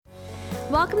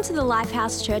Welcome to the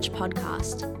Lifehouse Church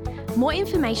podcast. More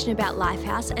information about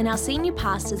Lifehouse and our senior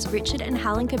pastors Richard and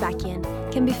Helen Kobakian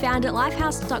can be found at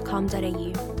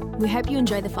lifehouse.com.au. We hope you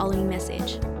enjoy the following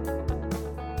message.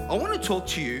 I want to talk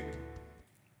to you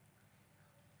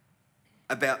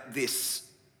about this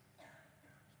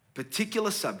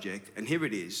particular subject, and here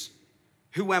it is.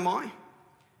 Who am I?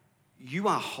 You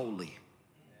are holy.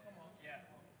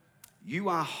 You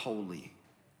are holy.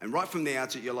 And right from the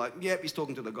outset, you're like, yep, he's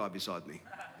talking to the guy beside me,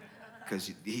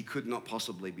 because he could not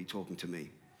possibly be talking to me.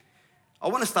 I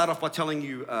want to start off by telling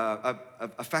you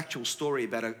a factual story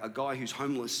about a guy who's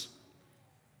homeless.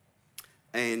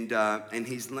 And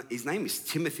his name is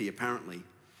Timothy, apparently.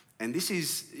 And this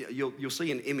is, you'll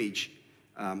see an image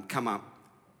come up.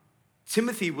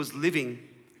 Timothy was living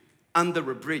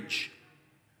under a bridge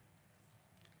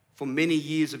for many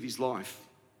years of his life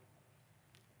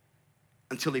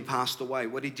until he passed away.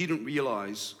 What he didn't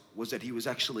realize was that he was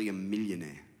actually a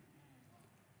millionaire.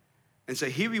 And so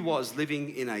here he was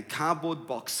living in a cardboard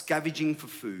box, scavenging for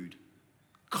food,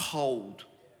 cold,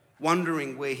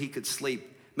 wondering where he could sleep,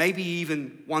 maybe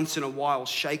even once in a while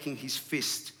shaking his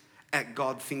fist at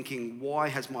God, thinking, why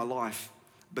has my life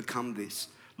become this?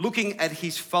 Looking at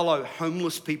his fellow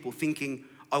homeless people, thinking,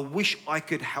 I wish I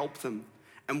could help them.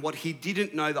 And what he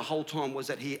didn't know the whole time was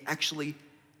that he actually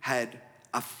had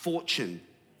a fortune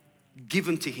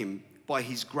given to him by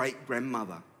his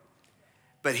great-grandmother.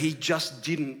 But he just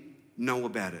didn't know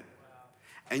about it.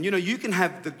 And you can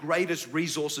have the greatest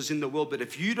resources in the world, but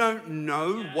if you don't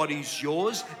know what is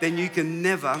yours, then you can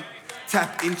never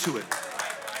tap into it.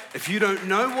 If you don't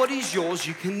know what is yours,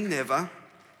 you can never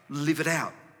live it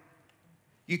out.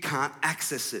 You can't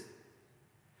access it.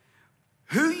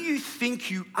 Who you think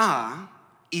you are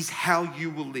is how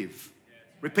you will live.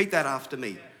 Repeat that after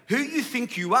me. Who you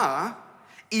think you are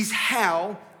is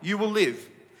how you will live.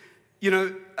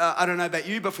 I don't know about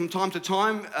you, but from time to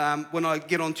time, when I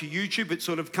get onto YouTube, it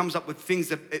sort of comes up with things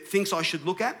that it thinks I should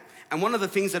look at. And one of the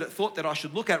things that it thought that I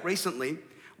should look at recently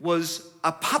was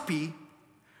a puppy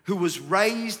who was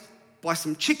raised by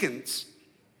some chickens.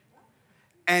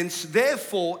 And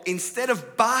therefore, instead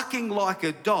of barking like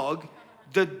a dog,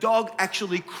 the dog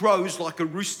actually crows like a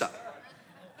rooster.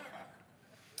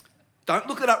 Don't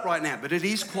look it up right now, but it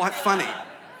is quite funny.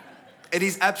 It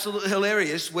is absolutely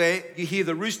hilarious where you hear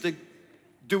the rooster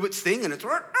do its thing and it's...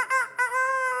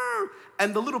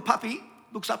 And the little puppy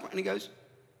looks up and he goes...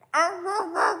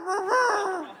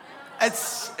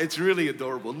 It's really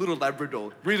adorable. Little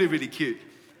Labrador. Really, really cute.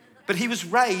 But he was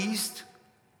raised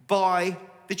by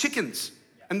the chickens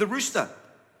and the rooster.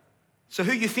 So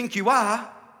who you think you are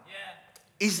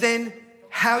is then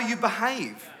how you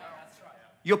behave.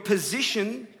 Your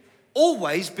position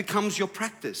always becomes your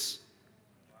practice.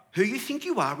 Who you think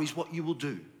you are is what you will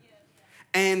do.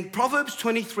 And Proverbs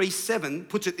 23:7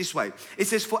 puts it this way. It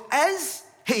says, for as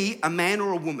he, a man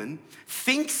or a woman,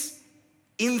 thinks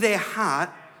in their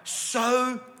heart,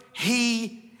 so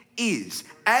he is.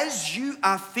 As you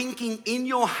are thinking in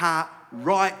your heart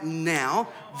right now,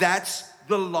 that's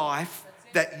the life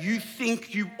that you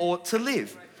think you ought to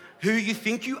live. Who you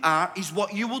think you are is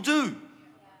what you will do.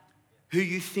 Who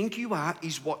you think you are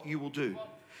is what you will do.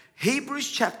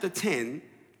 Hebrews chapter 10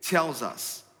 tells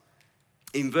us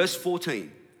in verse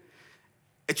 14,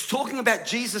 it's talking about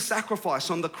Jesus' sacrifice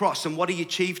on the cross and what he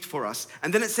achieved for us.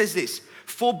 And then it says this,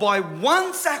 for by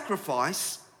one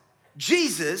sacrifice,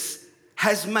 Jesus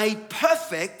has made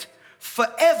perfect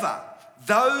forever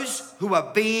those who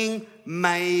are being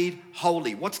made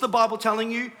holy. What's the Bible telling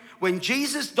you? When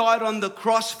Jesus died on the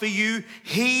cross for you,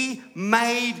 he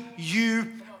made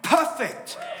you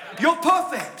perfect. You're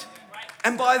perfect.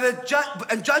 And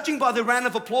judging by the round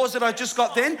of applause that I just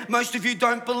got then, most of you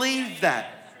don't believe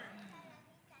that.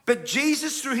 But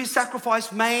Jesus, through his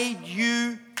sacrifice, made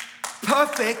you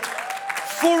perfect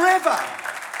forever.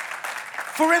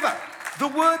 Forever. The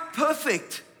word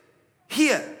perfect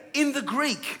here in the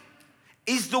Greek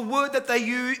is the word that they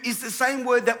use, is the same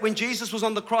word that when Jesus was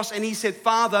on the cross and he said,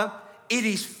 Father, it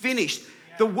is finished.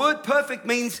 The word perfect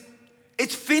means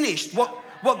it's finished.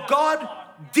 What God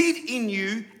did in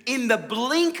you in the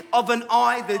blink of an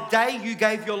eye the day you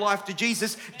gave your life to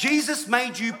Jesus, Jesus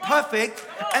made you perfect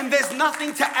and there's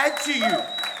nothing to add to you.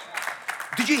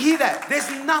 Did you hear that? There's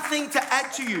nothing to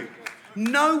add to you.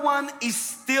 No one is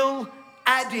still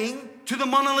adding to the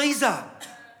Mona Lisa.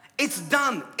 It's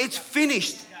done. It's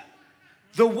finished.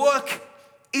 The work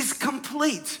is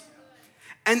complete.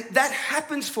 And that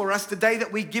happens for us the day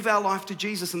that we give our life to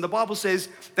Jesus. And the Bible says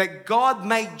that God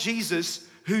made Jesus,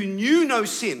 who knew no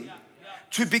sin,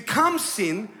 to become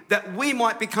sin that we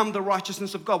might become the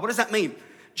righteousness of God. What does that mean?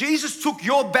 Jesus took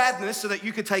your badness so that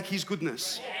you could take his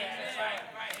goodness.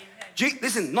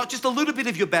 Listen, not just a little bit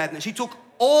of your badness. He took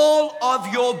all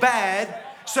of your bad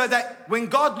so that when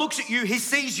God looks at you, he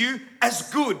sees you as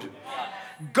good.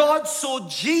 God saw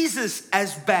Jesus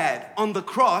as bad on the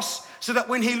cross so that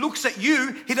when he looks at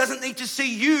you, he doesn't need to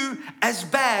see you as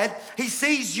bad. He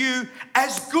sees you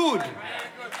as good.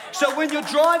 So when you're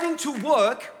driving to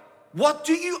work, what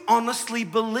do you honestly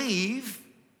believe?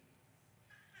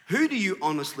 Who do you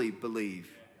honestly believe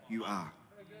you are?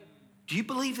 Do you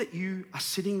believe that you are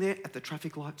sitting there at the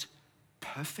traffic lights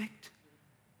perfect?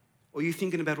 Or are you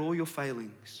thinking about all your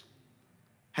failings?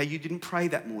 How you didn't pray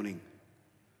that morning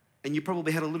and you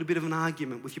probably had a little bit of an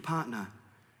argument with your partner.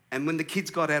 And when the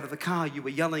kids got out of the car, you were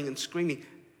yelling and screaming.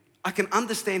 I can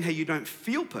understand how you don't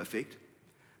feel perfect,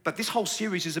 but this whole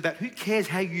series is about who cares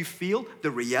how you feel.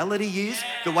 The reality is,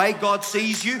 the way God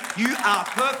sees you, you are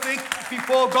perfect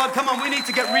before God. Come on, we need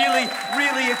to get really,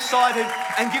 really excited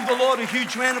and give the Lord a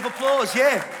huge round of applause.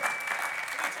 Yeah.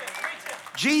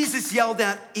 Jesus yelled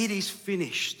out, "It is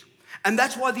finished." And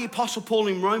that's why the Apostle Paul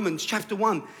in Romans chapter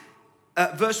 8,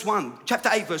 verse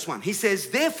 1, he says,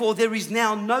 "Therefore there is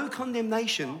now no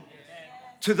condemnation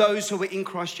to those who are in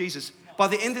Christ Jesus." By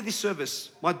the end of this service,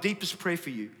 my deepest prayer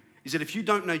for you is that if you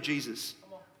don't know Jesus,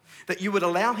 that you would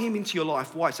allow him into your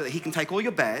life. Why? So that he can take all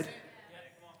your bad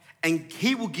and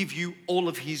he will give you all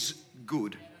of his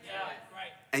good.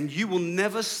 And you will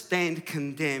never stand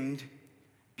condemned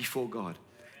before God.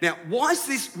 Now, why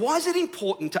is it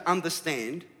important to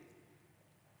understand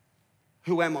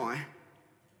who am I?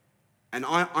 And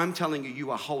I'm telling you,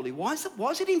 you are holy. Why is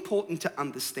it important to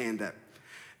understand that?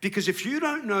 Because if you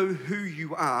don't know who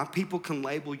you are, people can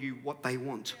label you what they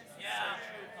want.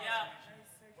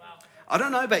 I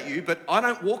don't know about you, but I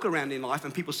don't walk around in life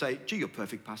and people say, "Gee, you're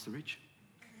perfect, Pastor Rich."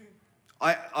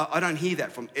 I don't hear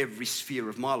that from every sphere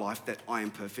of my life, that I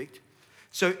am perfect.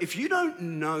 So if you don't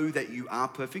know that you are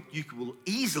perfect, you will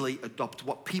easily adopt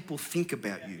what people think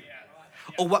about you,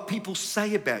 or what people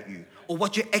say about you, or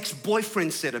what your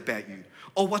ex-boyfriend said about you,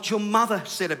 or what your mother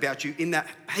said about you in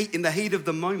the heat of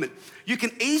the moment. You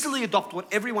can easily adopt what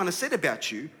everyone has said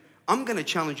about you. I'm going to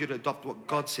challenge you to adopt what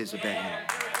God says about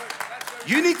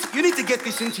you. You need to get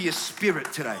this into your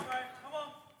spirit today.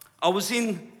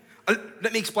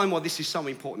 Let me explain why this is so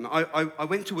important. I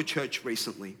went to a church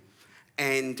recently,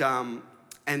 and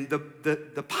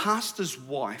the pastor's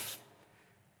wife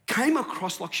came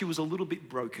across like she was a little bit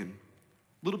broken,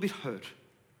 a little bit hurt.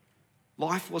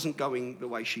 Life wasn't going the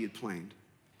way she had planned.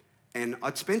 And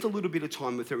I'd spent a little bit of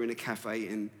time with her in a cafe,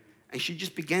 and she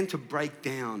just began to break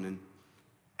down.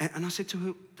 And I said to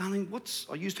her, "Darling,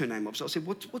 I used her name up, so I said,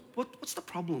 what's the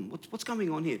problem? What's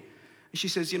going on here?" And she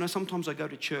says, "Sometimes I go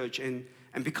to church, and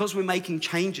because we're making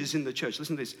changes in the church,"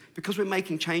 listen to this, "because we're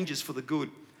making changes for the good,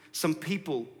 some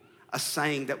people are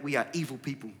saying that we are evil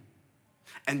people.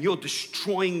 And you're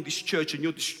destroying this church, and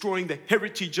you're destroying the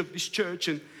heritage of this church."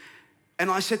 And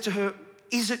I said to her,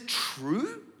 "Is it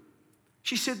true?"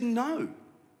 She said, "No."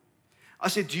 I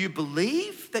said, "Do you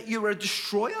believe that you're a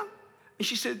destroyer?" And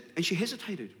she said, and she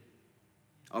hesitated.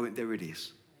 I went, "There it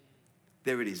is.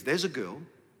 There it is. There's a girl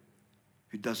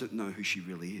who doesn't know who she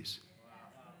really is."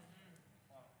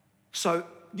 So,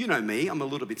 you know me, I'm a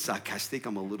little bit sarcastic.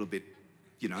 I'm a little bit,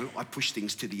 I push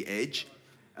things to the edge.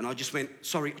 And I just went,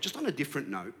 "Sorry, just on a different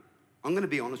note, I'm going to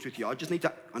be honest with you.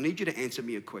 I need you to answer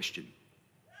me a question."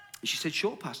 And she said,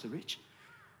 "Sure, Pastor Rich."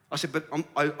 I said, "But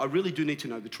I really do need to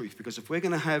know the truth, because if we're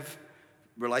going to have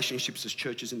relationships as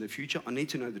churches in the future, I need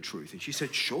to know the truth." And she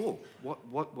said, "Sure.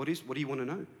 What do you want to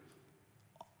know?"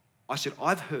 I said,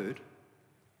 "I've heard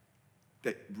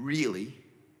that really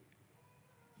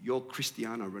you're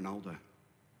Cristiano Ronaldo."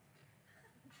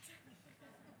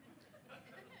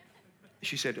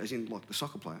 She said, "As in like the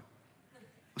soccer player?"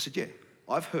 I said, "Yeah,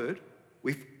 I've heard,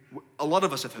 a lot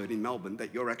of us have heard in Melbourne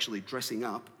that you're actually dressing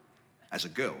up as a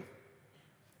girl,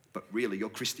 but really you're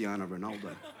Cristiano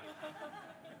Ronaldo.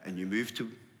 And you moved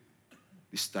to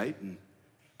this state," and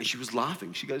she was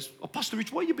laughing. She goes, "Oh, Pastor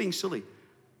Rich, why are you being silly?"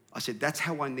 I said, "That's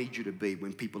how I need you to be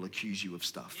when people accuse you of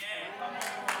stuff."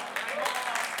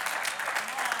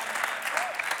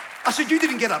 I said, "You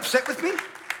didn't get upset with me.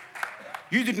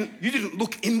 You didn't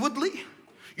look inwardly.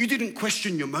 You didn't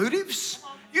question your motives.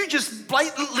 You just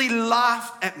blatantly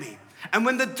laughed at me. And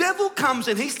when the devil comes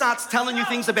and he starts telling you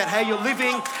things about how you're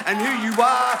living and who you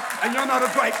are, and you're not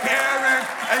a great parent,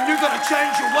 and you've got to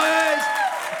change your ways,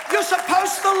 you're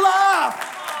supposed to laugh.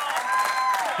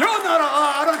 You're not,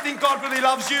 I don't think God really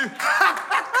loves you."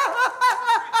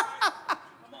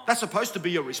 That's supposed to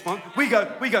be your response. We go,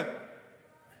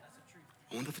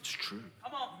 "I wonder if it's true."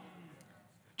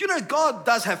 Do you know God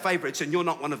does have favorites and you're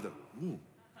not one of them? Ooh,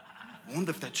 I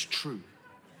wonder if that's true.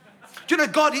 Do Do you know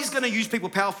God is going to use people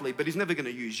powerfully, but he's never going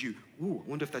to use you? Ooh, I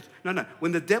wonder if that's... No.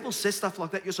 When the devil says stuff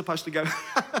like that, you're supposed to go,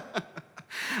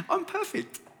 I'm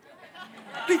perfect.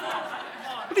 What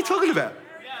are you talking about?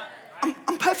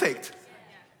 I'm perfect.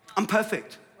 I'm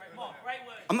perfect.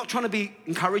 I'm not trying to be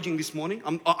encouraging this morning.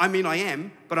 I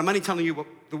am, but I'm only telling you what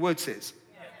the word says.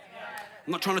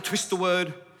 I'm not trying to twist the word.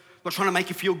 I'm not trying to make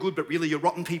you feel good, but really you're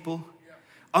rotten people.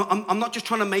 I'm not just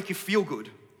trying to make you feel good.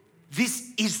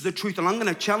 This is the truth, and I'm going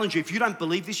to challenge you. If you don't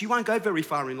believe this, you won't go very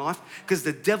far in life, because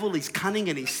the devil is cunning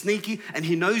and he's sneaky, and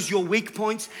he knows your weak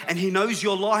points, and he knows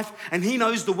your life, and he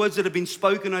knows the words that have been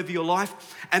spoken over your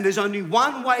life. And there's only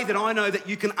one way that I know that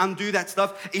you can undo that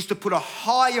stuff, is to put a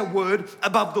higher word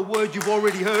above the word you've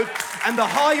already heard. And the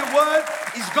higher word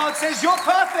is God says, you're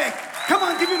perfect. Come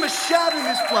on, give him a shout in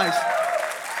this place.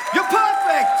 You're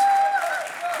perfect.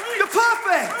 You're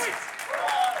perfect.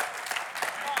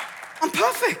 I'm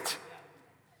perfect.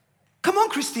 Come on,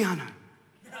 Cristiano.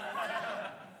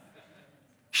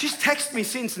 She's texted me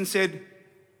since and said,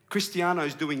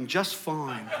 Cristiano's doing just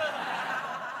fine.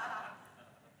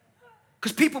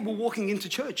 Because people were walking into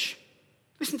church.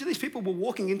 Listen to this. People were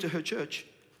walking into her church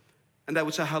and they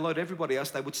would say hello to everybody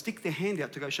else. They would stick their hand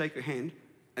out to go shake her hand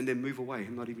and then move away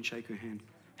and not even shake her hand.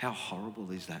 How horrible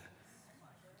is that?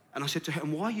 And I said to her,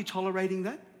 and why are you tolerating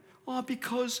that? Oh,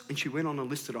 because... And she went on and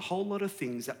listed a whole lot of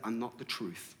things that are not the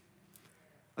truth.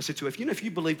 I said to her, if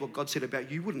you believed what God said about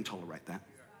you, you wouldn't tolerate that.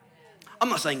 I'm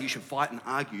not saying you should fight and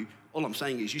argue. All I'm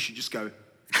saying is you should just go,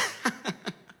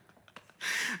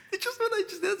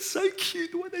 that's so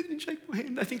cute, the way they didn't shake my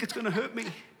hand. They think it's going to hurt me.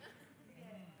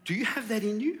 Do you have that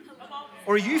in you?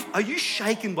 Or are you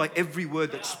shaken by every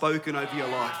word that's spoken over your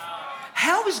life?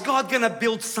 How is God going to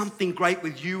build something great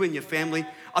with you and your family?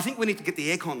 I think we need to get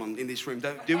the aircon on in this room,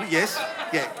 do we? Yes?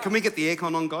 Yeah. Can we get the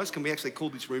aircon on, guys? Can we actually cool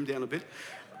this room down a bit?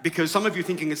 Because some of you are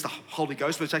thinking it's the Holy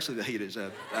Ghost, but it's actually the heaters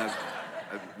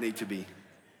need to be.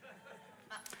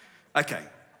 Okay.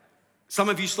 Some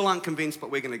of you still aren't convinced,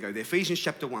 but we're going to go there. Ephesians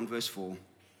chapter 1, verse 4.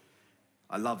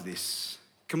 I love this.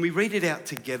 Can we read it out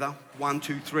together? 1,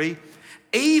 2, 3.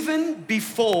 Even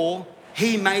before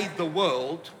he made the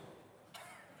world...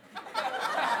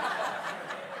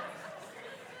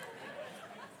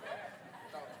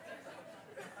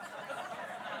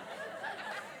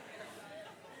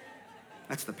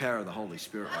 That's the power of the Holy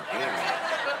Spirit right there.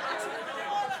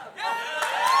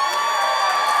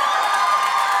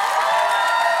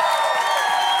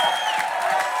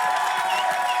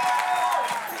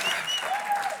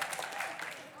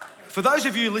 For those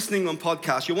of you listening on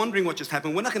podcast, you're wondering what just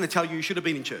happened. We're not going to tell you should have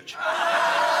been in church.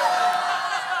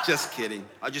 Just kidding.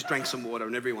 I just drank some water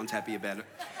and everyone's happy about it.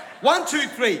 1, 2,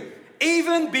 3.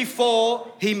 Even before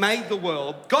he made the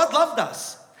world, God loved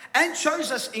us and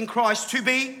chose us in Christ to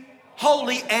be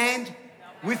holy and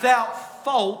without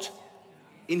fault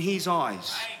in his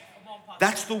eyes.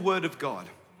 That's the word of God.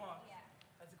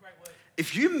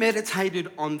 If you meditated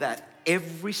on that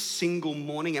every single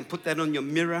morning and put that on your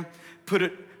mirror, put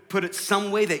it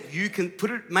somewhere that you can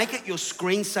make it your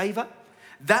screensaver,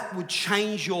 that would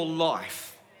change your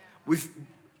life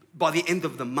by the end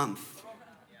of the month.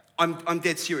 I'm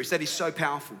dead serious. That is so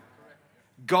powerful.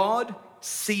 God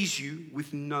sees you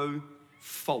with no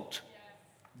fault.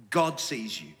 God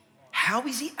sees you. How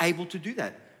is he able to do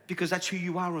that? Because that's who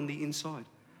you are on the inside.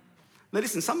 Now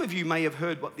listen, some of you may have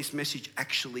heard what this message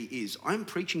actually is. I'm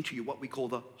preaching to you what we call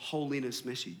the holiness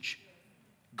message.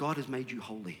 God has made you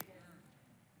holy.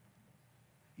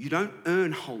 You don't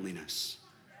earn holiness.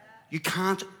 You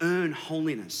can't earn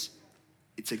holiness.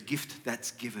 It's a gift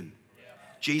that's given.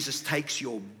 Jesus takes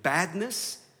your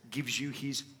badness, gives you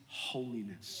his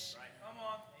holiness.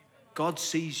 God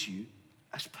sees you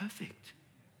as perfect.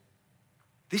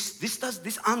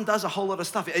 This undoes a whole lot of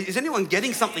stuff. Is anyone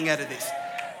getting something out of this?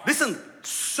 Listen,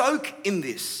 soak in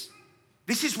this.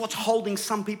 This is what's holding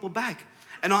some people back.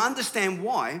 And I understand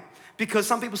why. Because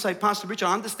some people say, Pastor Rich,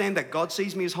 I understand that God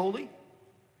sees me as holy,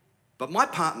 but my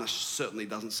partner certainly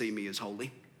doesn't see me as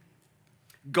holy.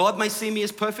 God may see me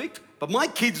as perfect, but my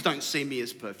kids don't see me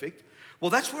as perfect. Well,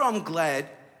 that's where I'm glad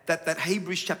that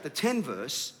Hebrews chapter 10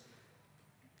 verse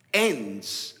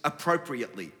ends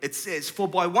appropriately. It says, for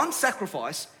by one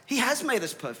sacrifice, he has made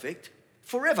us perfect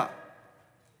forever.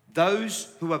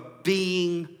 Those who are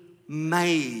being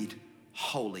made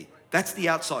holy. That's the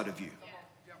outside of you.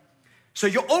 So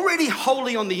you're already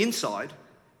holy on the inside,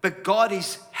 but God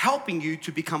is helping you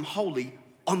to become holy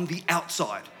on the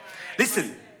outside.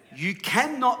 Listen, you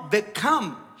cannot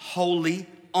become holy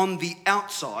on the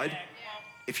outside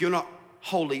if you're not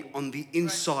holy on the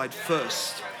inside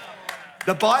first.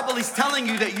 The Bible is telling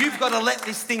you that you've got to let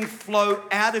this thing flow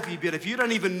out of you, but if you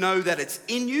don't even know that it's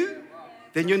in you,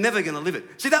 then you're never going to live it.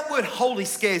 See, that word holy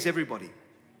scares everybody.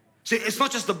 See, it's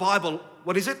not just the Bible.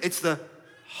 What is it? It's the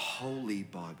Holy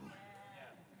Bible.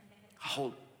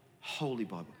 Holy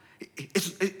Bible.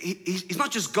 He's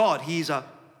not just God. He is a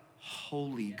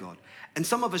holy God. And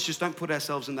some of us just don't put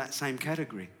ourselves in that same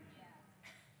category.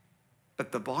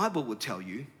 But the Bible will tell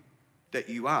you that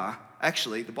you are.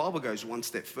 Actually, the Bible goes one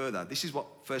step further. This is what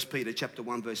 1 Peter chapter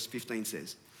 1, verse 15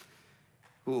 says.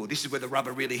 Oh, this is where the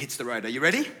rubber really hits the road. Are you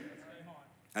ready?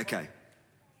 Okay.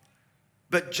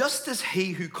 But just as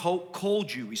he who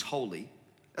called you is holy,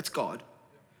 that's God,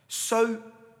 so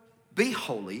be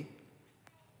holy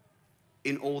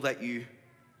in all that you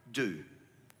do.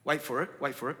 Wait for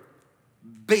it.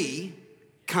 Be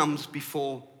comes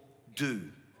before do.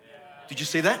 Did you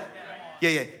see that?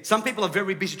 Yeah. Some people are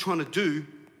very busy trying to do,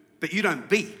 but you don't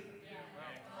be.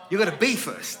 You got to be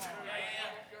first.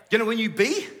 You know, when you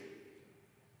be,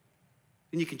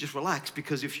 then you can just relax,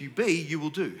 because if you be, you will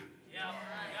do.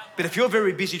 But if you're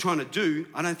very busy trying to do,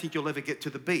 I don't think you'll ever get to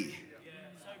the be.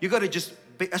 You got to just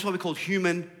be. That's why we're called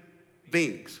human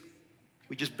beings.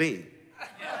 We're just being.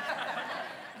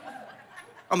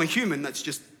 I'm a human that's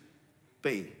just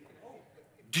being.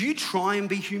 Do you try and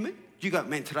be human? Do you go,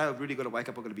 man, today I've really got to wake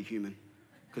up, I've got to be human?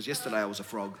 Because yesterday I was a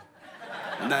frog.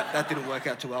 And that didn't work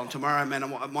out too well. And tomorrow, man,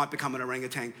 I might become an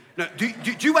orangutan. No, do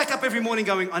you wake up every morning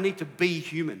going, I need to be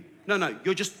human? No,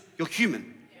 you're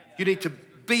human. You need to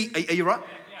be, are you right?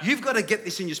 You've got to get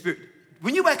this in your spirit.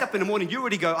 When you wake up in the morning, you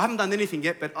already go, I haven't done anything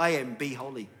yet, but I am be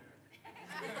holy.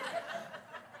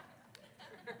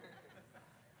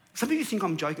 Some of you think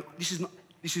I'm joking. This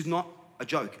is not a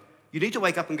joke. You need to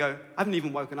wake up and go, I haven't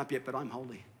even woken up yet, but I'm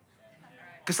holy.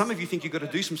 Because some of you think you've got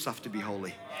to do some stuff to be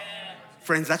holy.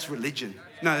 Friends, that's religion.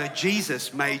 No,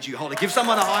 Jesus made you holy. Give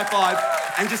someone a high five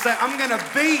and just say, I'm going to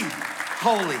be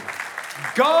holy.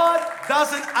 God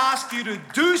doesn't ask you to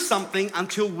do something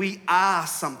until we are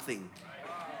something.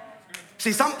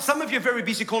 See, some of you are very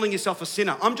busy calling yourself a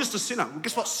sinner. I'm just a sinner. Well,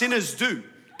 guess what sinners do?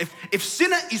 If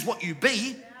sinner is what you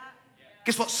be,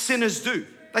 guess what sinners do?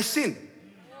 They sin.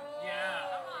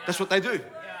 That's what they do.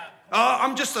 Oh,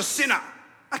 I'm just a sinner.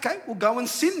 Okay, well go and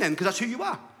sin then, because that's who you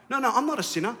are. No, I'm not a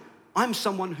sinner. I'm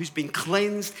someone who's been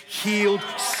cleansed, healed,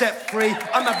 set free.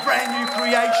 I'm a brand new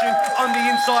creation on the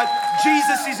inside.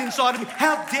 Jesus is inside of me.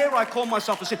 How dare I call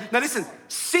myself a sinner? Now listen,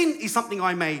 sin is something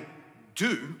I may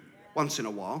do once in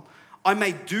a while. I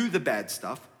may do the bad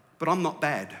stuff, but I'm not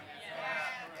bad.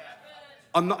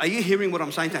 Are you hearing what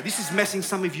I'm saying today? This is messing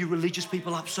some of you religious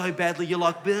people up so badly. You're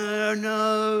like,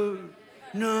 no.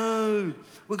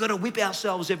 We've got to whip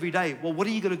ourselves every day. Well, what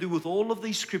are you going to do with all of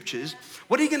these scriptures?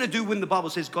 What are you going to do when the Bible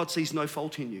says God sees no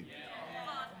fault in you?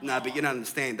 No, but you don't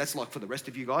understand. That's like for the rest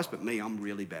of you guys, but me, I'm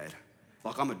really bad.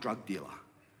 Like I'm a drug dealer.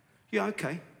 Yeah,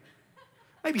 okay.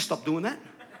 Maybe stop doing that.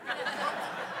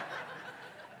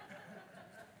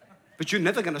 But you're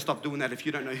never going to stop doing that if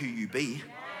you don't know who you be.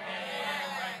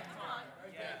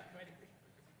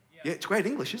 Yeah, it's great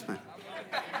English, isn't it?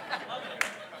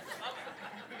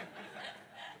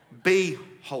 Be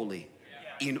holy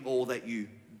in all that you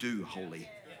do holy.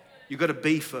 You've got to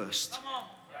be first.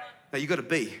 Now, you've got to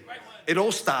be. It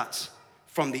all starts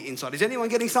from the inside. Is anyone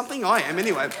getting something? I am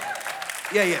anyway.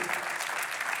 Yeah.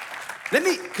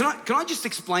 Can I just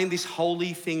explain this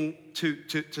holy thing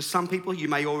to some people? You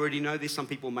may already know this, some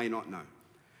people may not know.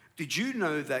 Did you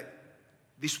know that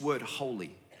this word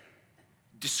holy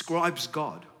describes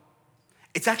God?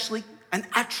 It's actually an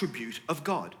attribute of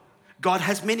God. God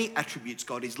has many attributes.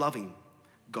 God is loving.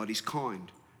 God is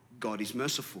kind. God is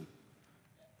merciful.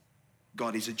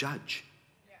 God is a judge.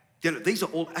 You know, these are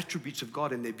all attributes of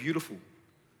God and they're beautiful.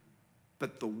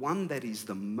 But the one that is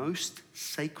the most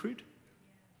sacred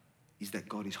is that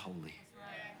God is holy.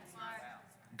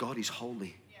 God is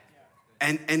holy.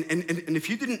 And if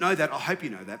you didn't know that, I hope you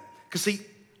know that. Because see,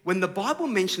 when the Bible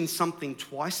mentions something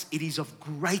twice, it is of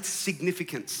great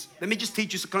significance. Let me just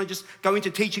teach you. Can I just go into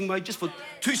teaching mode just for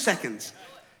 2 seconds?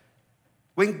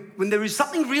 When there is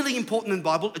something really important in the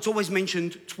Bible, it's always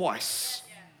mentioned twice.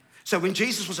 So when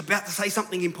Jesus was about to say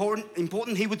something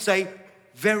important, he would say,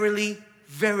 verily,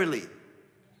 verily.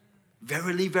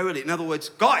 Verily, verily. In other words,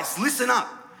 guys, listen up.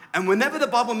 And whenever the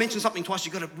Bible mentions something twice,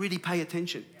 you've got to really pay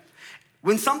attention.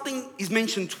 When something is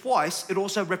mentioned twice, it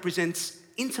also represents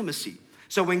intimacy.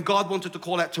 So when God wanted to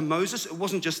call out to Moses, it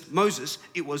wasn't just Moses,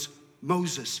 it was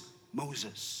Moses,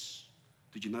 Moses.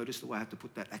 Did you notice the way I have to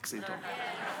put that accent on?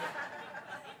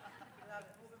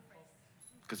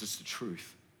 Because it's the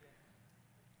truth.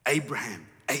 Abraham,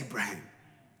 Abraham.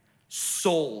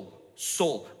 Saul,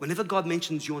 Saul. Whenever God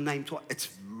mentions your name twice, it's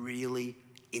really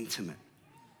intimate.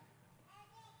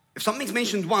 If something's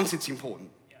mentioned once, it's important.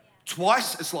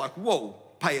 Twice, it's like, whoa,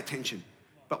 pay attention.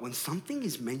 But when something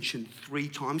is mentioned 3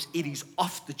 times, it is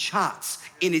off the charts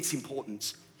in its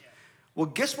importance. Well,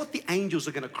 guess what the angels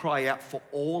are going to cry out for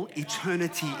all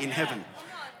eternity in heaven?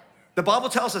 The Bible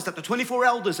tells us that the 24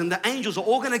 elders and the angels are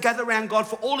all going to gather around God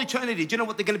for all eternity. Do you know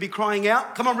what they're going to be crying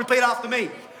out? Come on, repeat after me.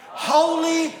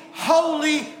 Holy,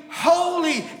 holy,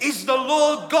 holy is the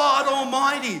Lord God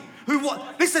Almighty.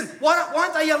 Listen, why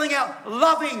aren't they yelling out,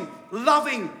 loving,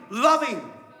 loving, loving,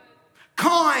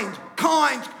 kind,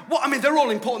 kind? Well, I mean, they're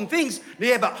all important things.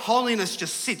 Yeah, but holiness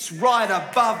just sits right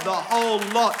above the whole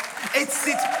lot. It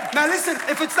sits. Now listen,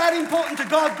 if it's that important to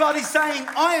God, God is saying,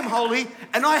 I am holy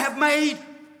and I have made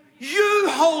you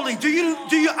holy. Do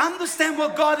you understand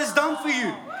what God has done for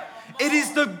you? It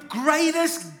is the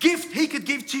greatest gift he could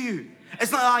give to you.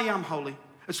 It's not, I am holy.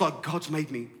 It's like God's made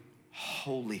me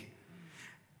holy.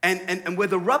 And where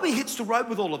the rubber hits the road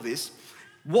with all of this,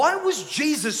 why was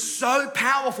Jesus so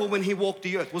powerful when he walked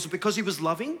the earth? Was it because he was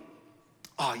loving?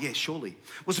 Oh yeah, surely.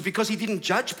 Was it because he didn't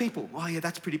judge people? Oh yeah,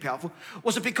 that's pretty powerful.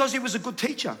 Was it because he was a good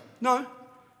teacher? No.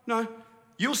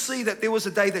 You'll see that there was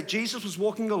a day that Jesus was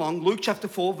walking along, Luke chapter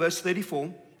 4, verse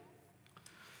 34.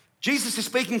 Jesus is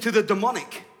speaking to the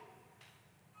demonic.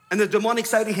 And the demonic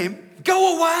say to him,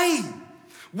 go away.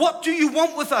 What do you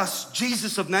want with us,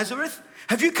 Jesus of Nazareth?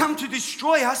 Have you come to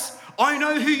destroy us? I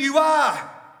know who you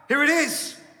are. Here it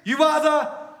is. You are the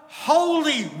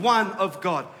Holy One of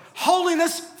God.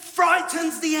 Holiness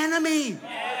frightens the enemy.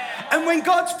 And when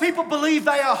God's people believe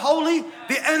they are holy,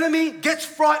 the enemy gets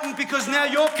frightened because now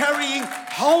you're carrying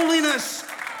holiness.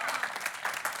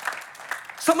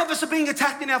 Some of us are being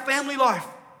attacked in our family life.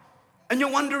 And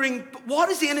you're wondering, why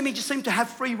does the enemy just seem to have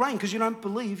free reign? Because you don't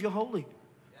believe you're holy.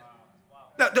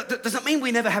 Now, does it mean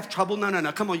we never have trouble?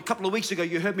 No. Come on, a couple of weeks ago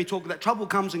you heard me talk that trouble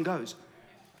comes and goes.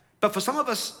 But for some of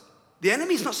us, the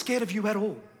enemy's not scared of you at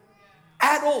all.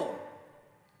 At all.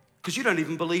 Because you don't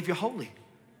even believe you're holy.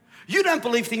 You don't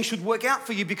believe things should work out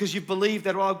for you because you believe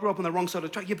that, I grew up on the wrong side of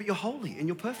the track. Yeah, but you're holy and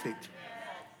you're perfect.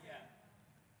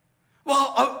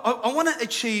 Well, I want to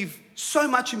achieve so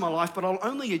much in my life, but I'll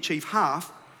only achieve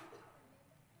half.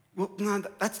 Well, no,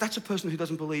 that's a person who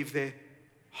doesn't believe they're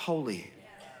holy.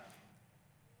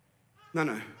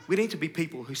 No. We need to be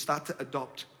people who start to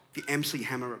adopt the MC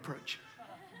Hammer approach.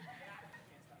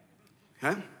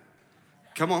 Huh?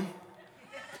 Come on.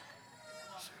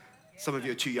 Some of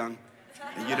you are too young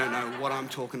and you don't know what I'm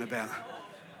talking about.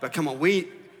 But come on,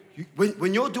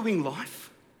 when you're doing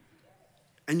life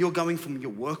and you're going from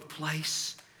your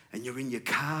workplace and you're in your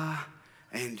car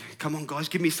and come on guys,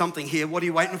 give me something here. What are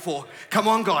you waiting for? Come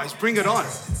on guys, bring it on.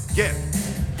 Yeah.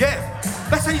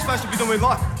 That's how you're supposed to be doing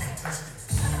life.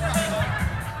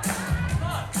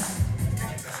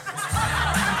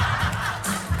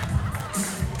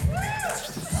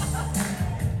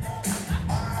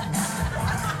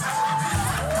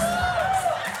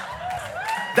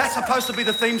 That's supposed to be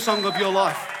the theme song of your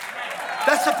life.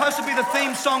 That's supposed to be the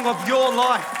theme song of your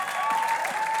life.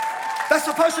 That's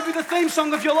supposed to be the theme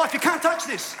song of your life. You can't touch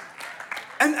this.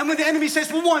 And when the enemy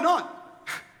says, well, why not?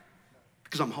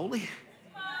 Because I'm holy.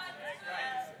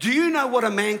 Do you know what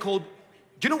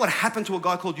happened to a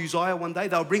guy called Uzziah one day?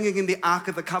 They were bringing in the Ark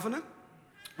of the Covenant,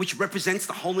 which represents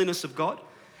the holiness of God.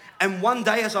 And one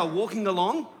day as I was walking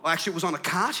along, it was on a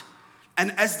cart,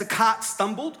 and as the cart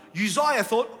stumbled, Uzziah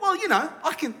thought, well,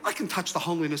 I can touch the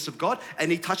holiness of God.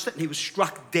 And he touched it and he was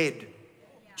struck dead.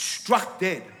 Struck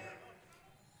dead.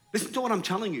 Listen to what I'm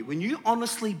telling you. When you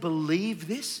honestly believe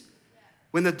this,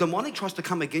 when the demonic tries to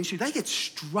come against you, they get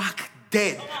struck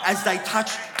dead as they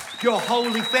touch your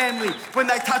holy family, when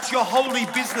they touch your holy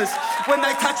business, when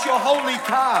they touch your holy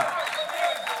car.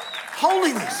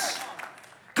 Holiness.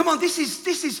 Come on, this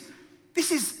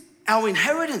is our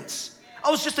inheritance. I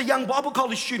was just a young Bible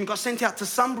college student, got sent out to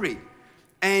Sunbury,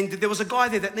 and there was a guy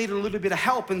there that needed a little bit of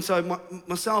help, and so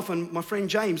myself and my friend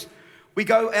James, we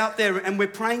go out there and we're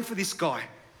praying for this guy.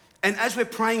 And as we're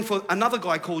praying for another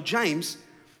guy called James,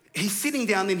 he's sitting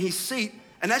down in his seat,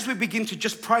 and as we begin to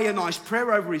just pray a nice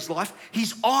prayer over his life,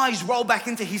 his eyes roll back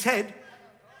into his head.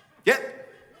 Yep.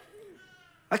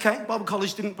 Okay, Bible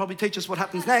college didn't probably teach us what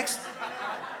happens next.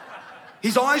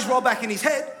 His eyes roll back in his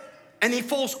head, and he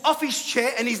falls off his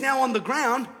chair, and he's now on the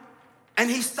ground, and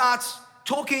he starts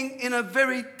talking in a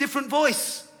very different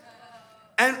voice.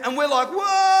 And we're like,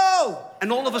 whoa!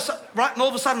 And all of a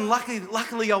sudden,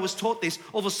 luckily I was taught this,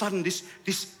 all of a sudden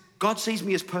this God sees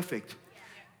me as perfect.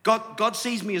 God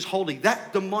sees me as holy.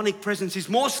 That demonic presence is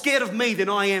more scared of me than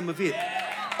I am of it.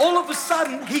 All of a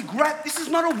sudden, this is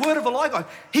not a word of a lie, guys.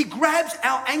 He grabs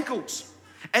our ankles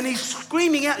and he's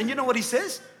screaming out, and you know what he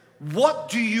says? What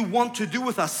do you want to do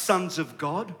with us, sons of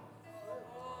God?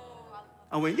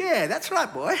 I went, yeah, that's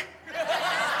right, boy.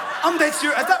 I'm dead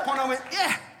serious. At that point, I went,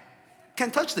 yeah,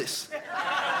 can't touch this.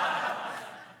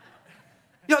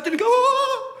 Yeah, I didn't go,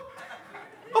 oh,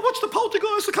 I watched The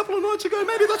Poltergeist a couple of nights ago.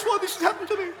 Maybe that's why this has happened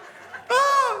to me.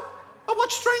 Ah, I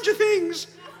watched Stranger Things.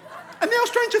 And now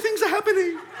Stranger Things are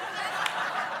happening.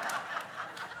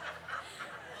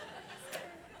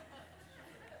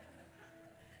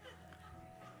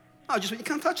 I just went, you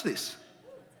can't touch this.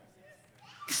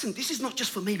 Listen, this is not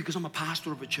just for me because I'm a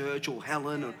pastor of a church or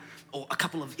Helen or a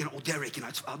couple of, or Derek,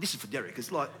 this is for Derek.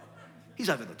 It's like, he's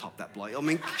over the top, that bloke. I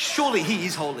mean, surely he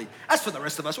is holy. As for the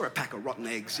rest of us, we're a pack of rotten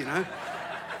eggs, No.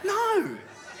 No,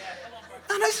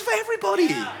 this is for everybody.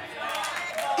 This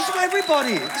is for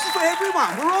everybody. This is for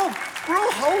everyone. We're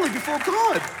all holy before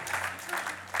God.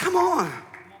 Come on.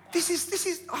 This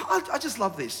is. I just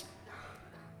love this.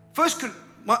 This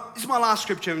is my last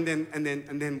scripture, and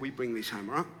then we bring this home,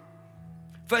 all right?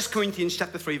 1 Corinthians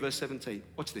chapter 3, verse 17.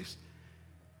 Watch this.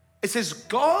 It says,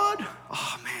 God,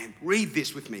 oh man, read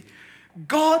this with me.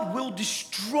 God will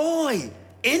destroy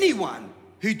anyone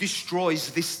who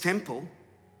destroys this temple,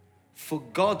 for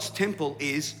God's temple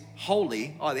is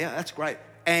holy. Oh yeah, that's great.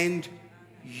 And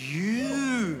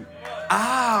you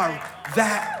are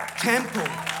that temple.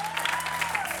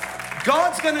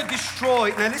 God's going to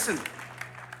destroy. Now listen,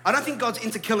 I don't think God's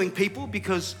into killing people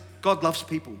because God loves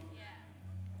people.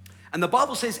 And the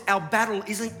Bible says our battle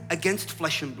isn't against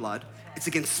flesh and blood, it's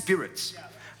against spirits.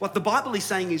 What the Bible is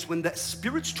saying is when that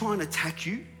spirit's trying to attack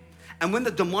you and when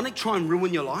the demonic try and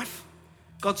ruin your life,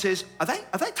 God says, are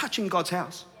they touching God's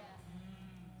house?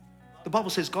 The Bible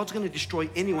says God's going to destroy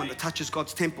anyone that touches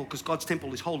God's temple because God's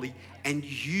temple is holy and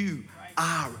you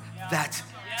are that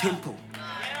temple.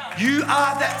 You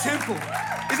are that temple.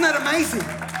 Isn't that amazing?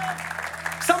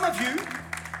 Some of you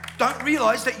don't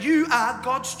realize that you are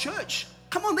God's church.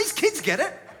 Come on, these kids get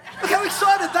it. Look how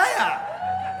excited they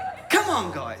are. Come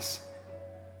on, guys.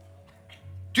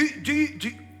 Do you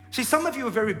see, some of you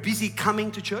are very busy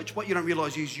coming to church. What you don't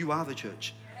realize is you are the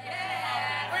church.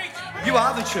 You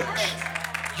are the church.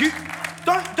 You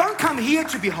don't come here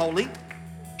to be holy.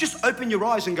 Just open your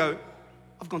eyes and go,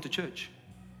 I've gone to church.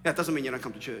 Yeah, it doesn't mean you don't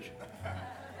come to church.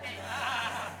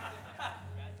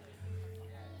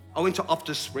 I went to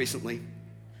Optus recently,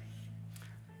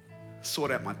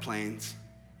 sort out my plans.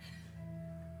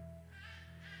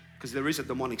 Because there is a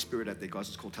demonic spirit out there, guys.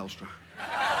 It's called Telstra.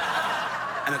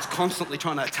 And it's constantly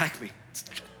trying to attack me.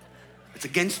 It's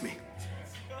against me.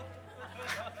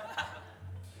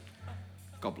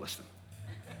 God bless them.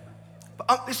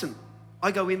 But listen,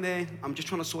 I go in there. I'm just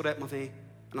trying to sort out my thing.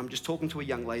 And I'm just talking to a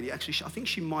young lady. Actually, I think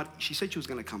she said she was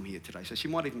going to come here today. So she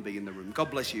might even be in the room. God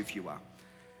bless you if you are.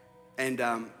 And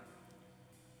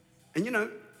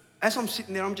as I'm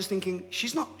sitting there, I'm just thinking,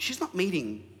 she's not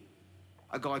meeting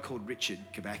a guy called Richard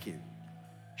Kobakian.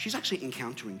 She's actually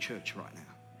encountering church right now.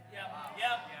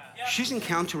 She's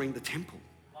encountering the temple.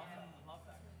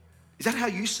 Is that how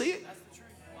you see it?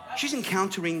 She's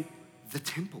encountering the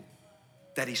temple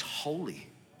that is holy.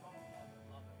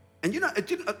 And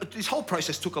this whole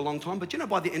process took a long time, but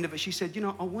by the end of it, she said,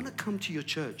 I want to come to your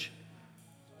church.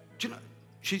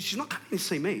 She's not coming to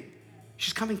see me.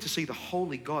 She's coming to see the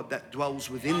holy God that dwells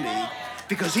within me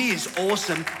because he is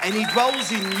awesome and he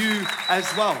dwells in you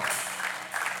as well.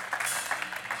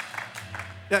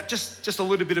 Now, just a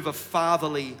little bit of a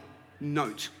fatherly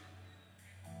note.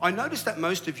 I noticed that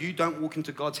most of you don't walk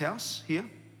into God's house here,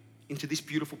 into this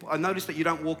beautiful. I noticed that you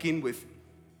don't walk in with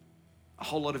a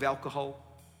whole lot of alcohol,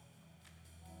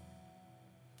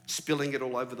 spilling it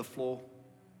all over the floor.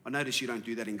 I notice you don't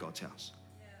do that in God's house.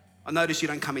 I notice you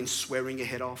don't come in swearing your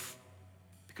head off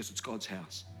because it's God's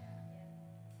house.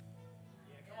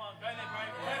 Come on, go there, bro.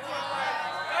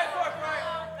 Go for it, bro.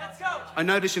 Let's go. I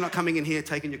notice you're not coming in here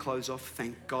taking your clothes off.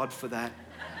 Thank God for that.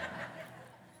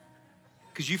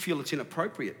 Because you feel it's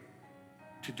inappropriate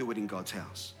to do it in God's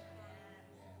house.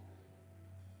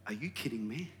 Are you kidding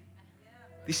me?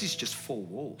 This is just 4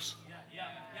 walls.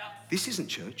 This isn't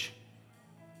church.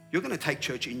 You're going to take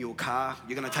church in your car.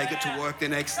 You're going to take it to work the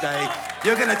next day.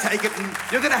 You're going to take it and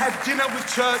you're going to have dinner with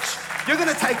church. You're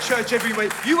going to take church every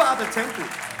week. You are the temple.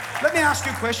 Let me ask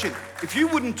you a question. If you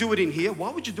wouldn't do it in here,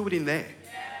 why would you do it in there?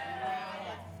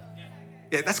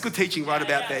 Yeah, that's good teaching right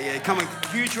about there. Yeah, come on,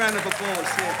 huge round of applause.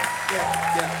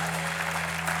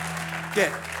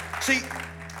 Yeah. See,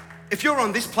 if you're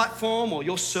on this platform or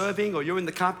you're serving or you're in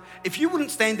the car, if you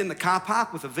wouldn't stand in the car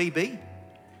park with a VB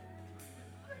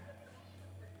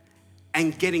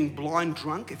and getting blind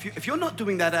drunk, if you're not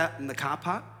doing that out in the car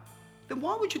park, then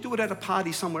why would you do it at a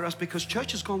party somewhere else? Because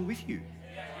church has gone with you.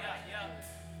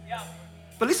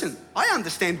 But listen, I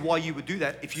understand why you would do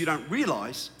that if you don't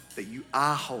realize that you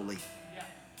are holy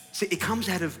See, it comes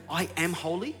out of I am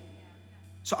holy,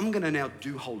 so I'm going to now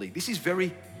do holy. This is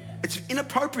it's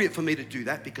inappropriate for me to do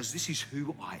that because this is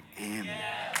who I am.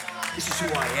 This is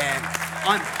who I am.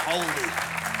 I'm holy.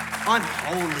 I'm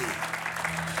holy.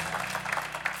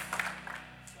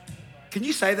 Can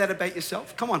you say that about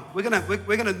yourself? Come on, we're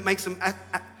gonna make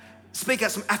speak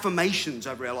out some affirmations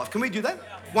over our life. Can we do that?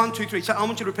 1, 2, 3. So I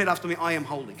want you to repeat after me. I am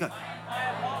holy. Go.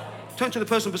 Turn to the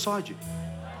person beside you.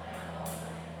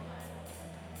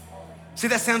 See,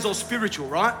 that sounds all spiritual,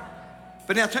 right?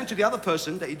 But now turn to the other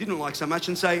person that you didn't like so much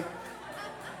and say,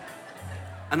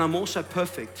 and I'm also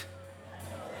perfect.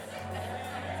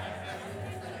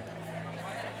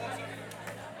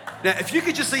 Now, if you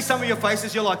could just see some of your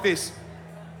faces, you're like this.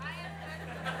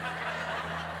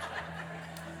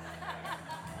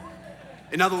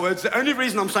 In other words, the only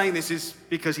reason I'm saying this is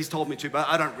because he's told me to, but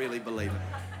I don't really believe it.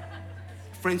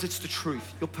 Friends, it's the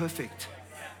truth. You're perfect.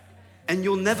 And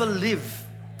you'll never live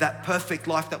that perfect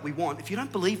life that we want if you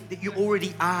don't believe that you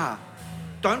already are.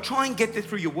 Don't try and get there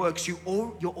through your works. You're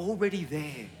already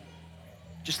there.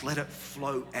 Just let it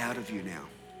flow out of you now.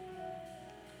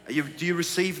 Do you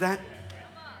receive that?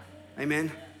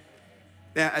 Amen.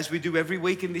 Now, as we do every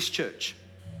week in this church,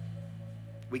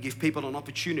 we give people an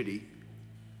opportunity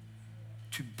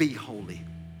to be holy.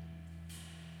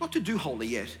 Not to do holy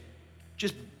yet,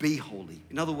 just be holy.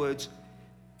 In other words,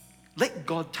 let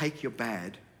God take your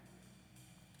bad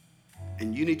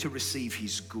and you need to receive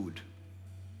his good.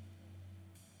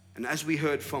 And as we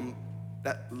heard from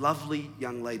that lovely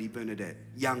young lady, Bernadette,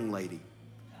 young lady.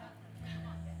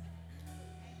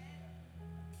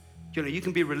 You know, you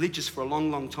can be religious for a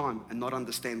long, long time and not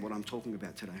understand what I'm talking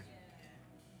about today.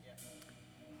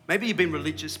 Maybe you've been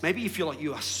religious. Maybe you feel like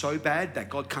you are so bad that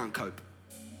God can't cope.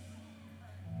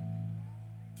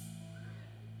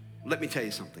 Let me tell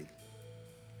you something.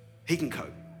 He can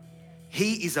cope.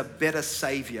 He is a better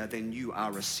savior than you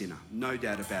are a sinner. No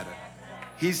doubt about it.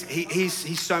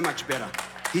 He's so much better.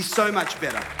 He's so much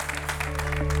better.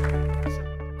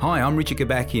 Hi, I'm Richard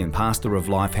Kobakian, pastor of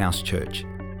Lifehouse Church.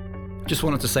 Just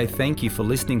wanted to say thank you for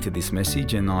listening to this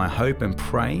message, and I hope and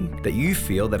pray that you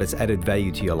feel that it's added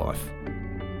value to your life.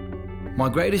 My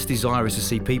greatest desire is to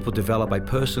see people develop a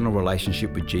personal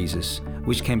relationship with Jesus,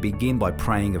 which can begin by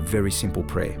praying a very simple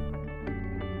prayer.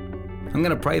 I'm going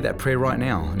to pray that prayer right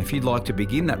now, and if you'd like to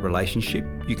begin that relationship,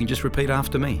 you can just repeat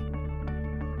after me.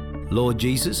 Lord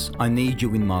Jesus, I need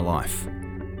you in my life.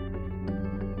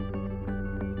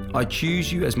 I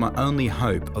choose you as my only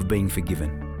hope of being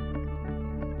forgiven.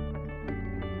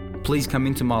 Please come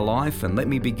into my life and let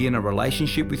me begin a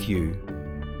relationship with you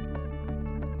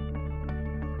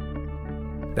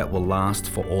that will last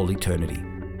for all eternity.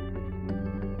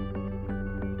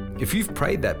 If you've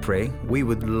prayed that prayer, we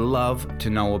would love to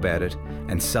know about it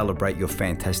and celebrate your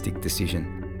fantastic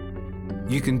decision.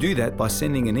 You can do that by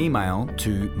sending an email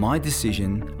to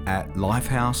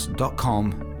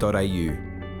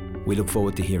mydecision@lifehouse.com.au. We look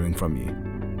forward to hearing from you.